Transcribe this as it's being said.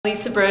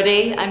Lisa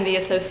Brody. I'm the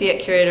Associate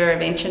Curator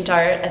of Ancient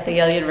Art at the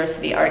Yale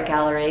University Art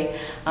Gallery.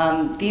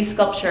 These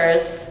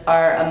sculptures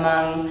are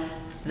among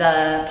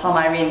the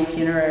Palmyrene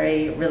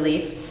funerary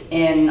reliefs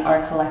in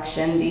our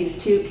collection. These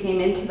two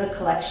came into the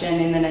collection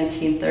in the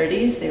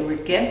 1930s. They were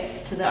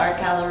gifts to the art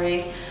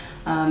gallery.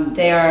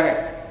 They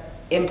are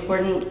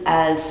important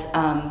as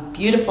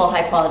beautiful,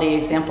 high-quality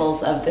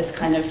examples of this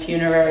kind of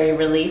funerary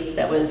relief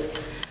that was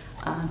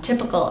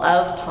typical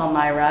of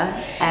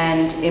Palmyra,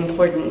 and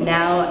important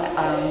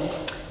now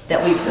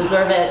that we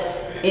preserve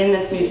it in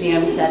this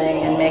museum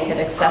setting and make it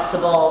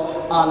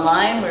accessible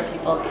online where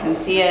people can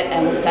see it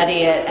and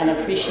study it and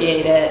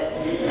appreciate it,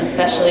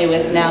 especially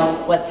with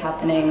now what's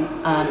happening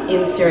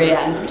in Syria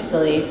and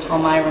particularly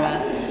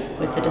Palmyra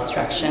with the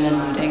destruction and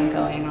looting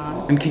going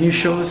on. And can you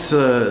show us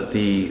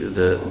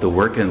the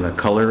work and the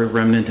color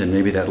remnant and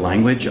maybe that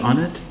language on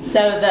it?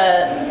 So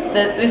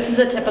this is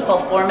a typical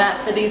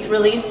format for these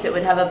reliefs. It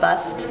would have a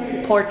bust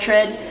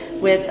portrait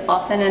with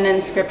often an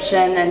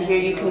inscription, and here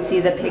you can see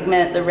the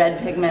pigment, the red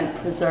pigment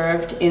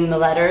preserved in the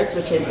letters,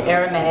 which is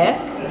Aramaic,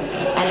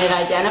 and it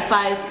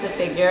identifies the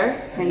figure.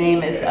 Her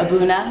name is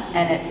Abuna,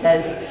 and it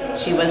says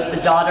she was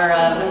the daughter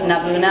of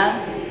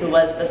Nabuna, who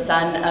was the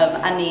son of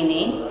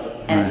Anini,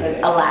 and it says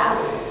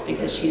alas,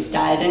 because she's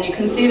died. And you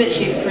can see that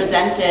she's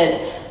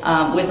presented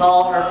with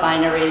all her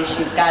finery.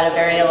 She's got a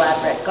very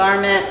elaborate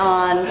garment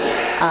on,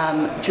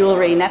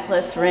 jewelry,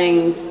 necklace,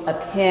 rings, a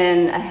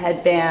pin, a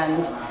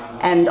headband,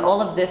 and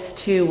all of this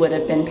too would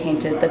have been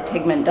painted. The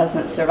pigment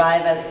doesn't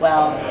survive as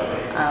well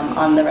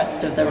on the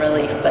rest of the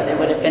relief, but it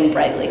would have been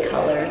brightly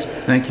colored.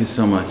 Thank you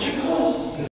so much.